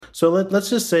So let's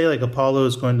just say like Apollo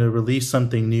is going to release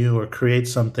something new or create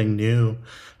something new.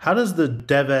 How does the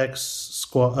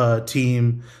DevX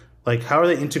team, like, how are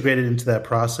they integrated into that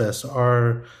process?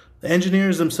 Are the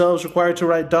engineers themselves required to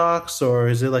write docs, or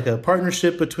is it like a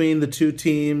partnership between the two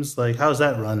teams? Like, how's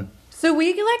that run? So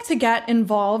we like to get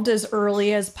involved as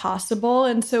early as possible.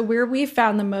 And so where we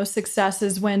found the most success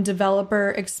is when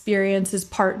developer experience is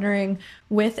partnering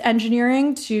with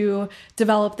engineering to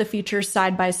develop the features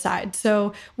side by side.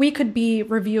 So we could be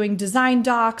reviewing design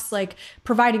docs, like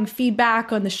providing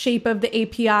feedback on the shape of the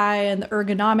API and the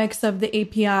ergonomics of the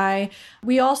API.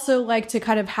 We also like to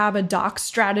kind of have a doc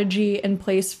strategy in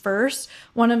place first.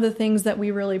 One of the things that we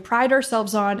really pride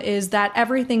ourselves on is that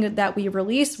everything that we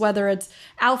release, whether it's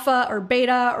alpha or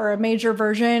beta or a major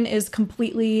version, is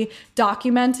completely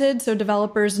documented so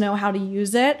developers know how to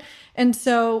use it. And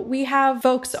so we have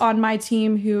folks on my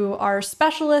team who are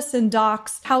specialists in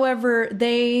docs. However,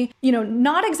 they,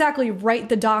 not exactly write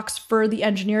the docs for the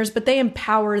engineers, but they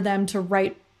empower them to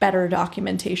write better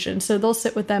documentation. So they'll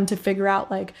sit with them to figure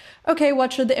out like, okay,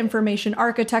 what should the information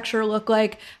architecture look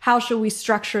like? How should we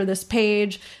structure this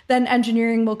page? Then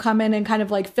engineering will come in and kind of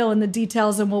like fill in the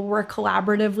details, and we'll work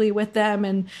collaboratively with them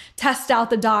and test out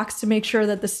the docs to make sure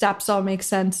that the steps all make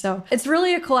sense. So it's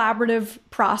really a collaborative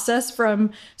process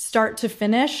from start to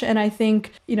finish. And I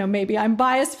think, maybe I'm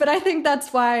biased, but I think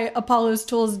that's why Apollo's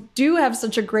tools do have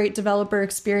such a great developer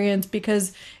experience,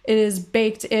 because it is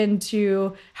baked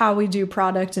into how we do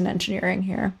product and engineering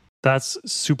here. That's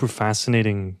super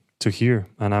fascinating to hear.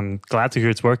 And I'm glad to hear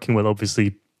it's working well.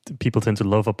 Obviously, people tend to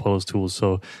love Apollo's tools,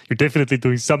 so you're definitely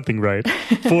doing something right.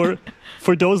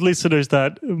 For those listeners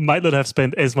that might not have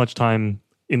spent as much time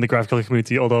in the GraphQL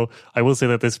community, although I will say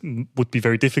that this would be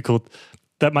very difficult,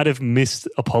 that might have missed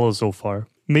Apollo so far.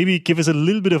 Maybe give us a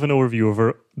little bit of an overview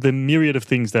over the myriad of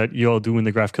things that you all do in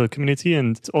the GraphQL community,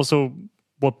 and also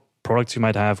what products you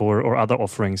might have or other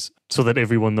offerings, so that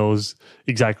everyone knows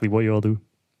exactly what you all do.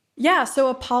 Yeah, so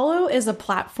Apollo is a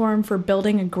platform for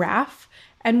building a graph.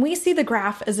 And we see the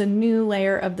graph as a new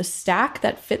layer of the stack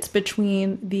that fits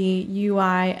between the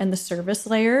UI and the service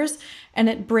layers. And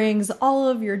it brings all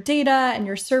of your data and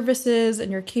your services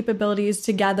and your capabilities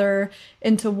together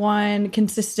into one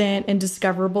consistent and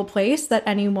discoverable place that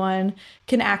anyone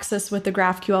can access with the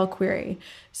GraphQL query.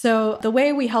 So the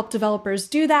way we help developers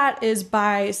do that is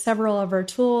by several of our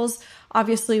tools.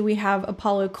 Obviously, we have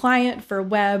Apollo Client for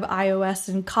web, iOS,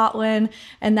 and Kotlin,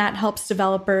 and that helps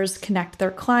developers connect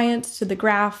their clients to the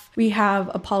graph. We have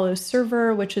Apollo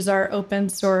Server, which is our open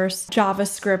source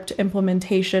JavaScript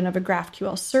implementation of a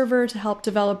GraphQL server to help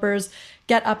developers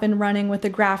get up and running with the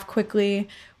graph quickly.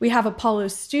 We have Apollo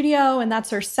Studio, and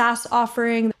that's our SaaS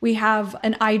offering. We have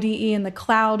an IDE in the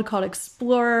cloud called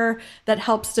Explorer that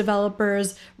helps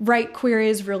developers write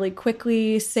queries really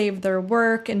quickly, save their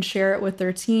work, and share it with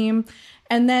their team.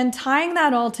 And then tying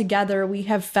that all together, we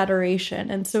have Federation.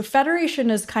 And so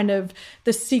Federation is kind of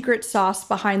the secret sauce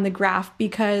behind the graph,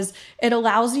 because it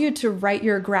allows you to write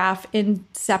your graph in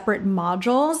separate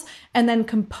modules and then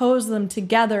compose them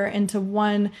together into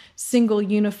one single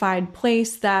unified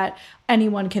place that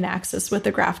anyone can access with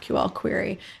the GraphQL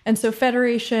query. And so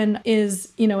Federation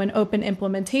is, an open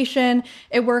implementation.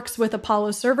 It works with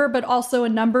Apollo Server, but also a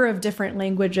number of different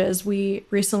languages. We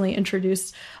recently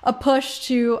introduced a push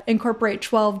to incorporate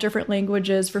 12 different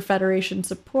languages for Federation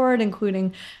support,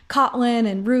 including Kotlin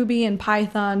and Ruby and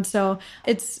Python. So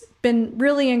it's been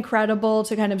really incredible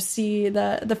to kind of see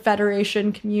the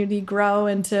Federation community grow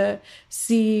and to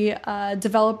see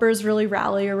developers really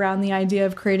rally around the idea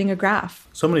of creating a graph.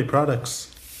 So many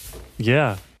products.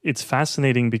 Yeah, it's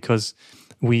fascinating because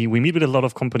we meet with a lot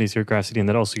of companies here at Graph City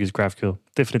that also use GraphQL.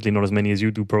 Definitely not as many as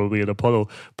you do probably at Apollo,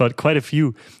 but quite a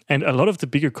few. And a lot of the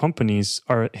bigger companies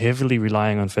are heavily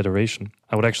relying on Federation.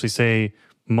 I would actually say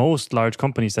most large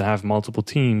companies that have multiple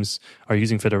teams are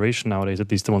using Federation nowadays, at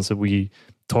least the ones that we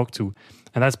talk to.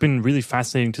 And that's been really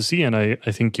fascinating to see. And I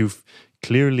think you've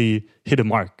clearly hit a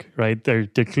mark, right? There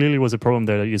clearly was a problem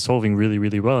there that you're solving really,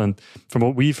 really well. And from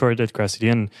what we've heard at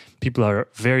GraphCDN, people are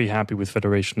very happy with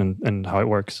Federation and how it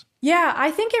works. Yeah, I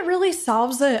think it really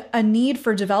solves a need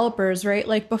for developers, right?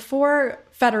 Like before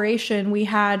Federation, we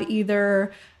had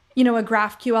either a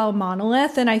GraphQL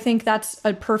monolith. And I think that's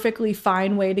a perfectly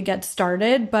fine way to get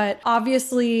started, but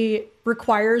obviously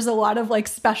requires a lot of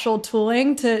special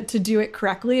tooling to do it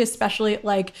correctly, especially at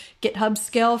GitHub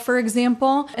scale, for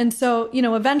example. And so,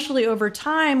 eventually over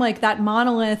time, that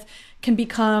monolith can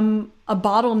become a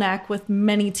bottleneck with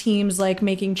many teams like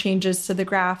making changes to the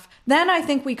graph. Then I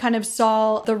think we kind of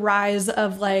saw the rise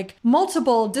of like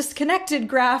multiple disconnected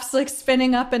graphs like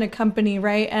spinning up in a company,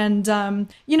 right? And,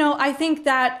 I think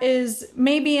that is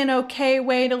maybe an okay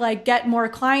way to like get more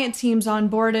client teams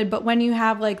onboarded. But when you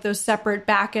have like those separate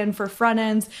backend for front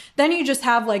ends, then you just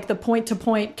have like the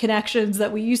point-to-point connections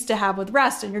that we used to have with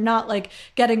REST, and you're not like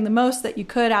getting the most that you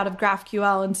could out of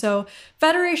GraphQL. And so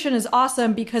Federation is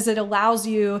awesome because it allows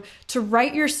you to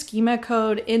write your schema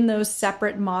code in those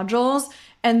separate modules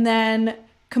and then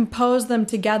compose them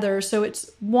together. So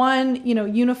it's one,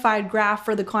 unified graph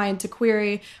for the client to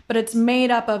query, but it's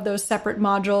made up of those separate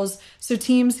modules. So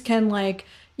teams can like,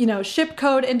 ship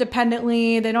code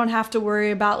independently. They don't have to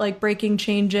worry about like breaking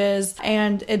changes.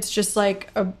 And it's just like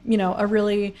a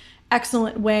really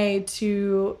excellent way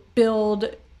to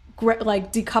build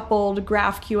like decoupled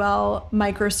GraphQL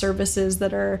microservices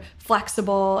that are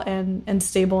flexible and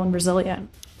stable and resilient.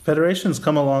 Federation's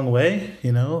come a long way,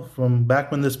 from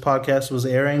back when this podcast was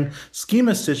airing.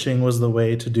 Schema stitching was the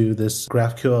way to do this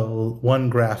GraphQL one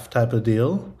graph type of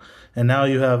deal. And now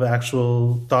you have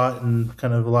actual thought and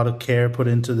kind of a lot of care put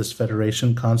into this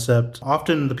federation concept.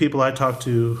 Often the people I talk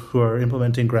to who are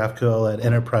implementing GraphQL at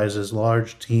enterprises,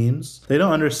 large teams, they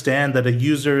don't understand that a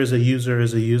user is a user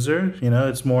is a user.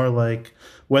 It's more like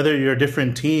whether you're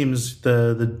different teams,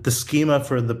 the schema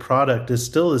for the product is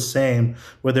still the same,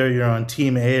 whether you're on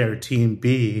team A or team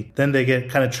B. Then they get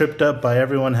kind of tripped up by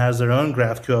everyone has their own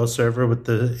GraphQL server with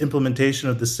the implementation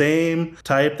of the same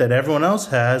type that everyone else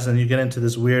has, and you get into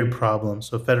this weird problem.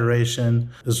 So federation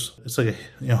it's like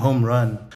a home run.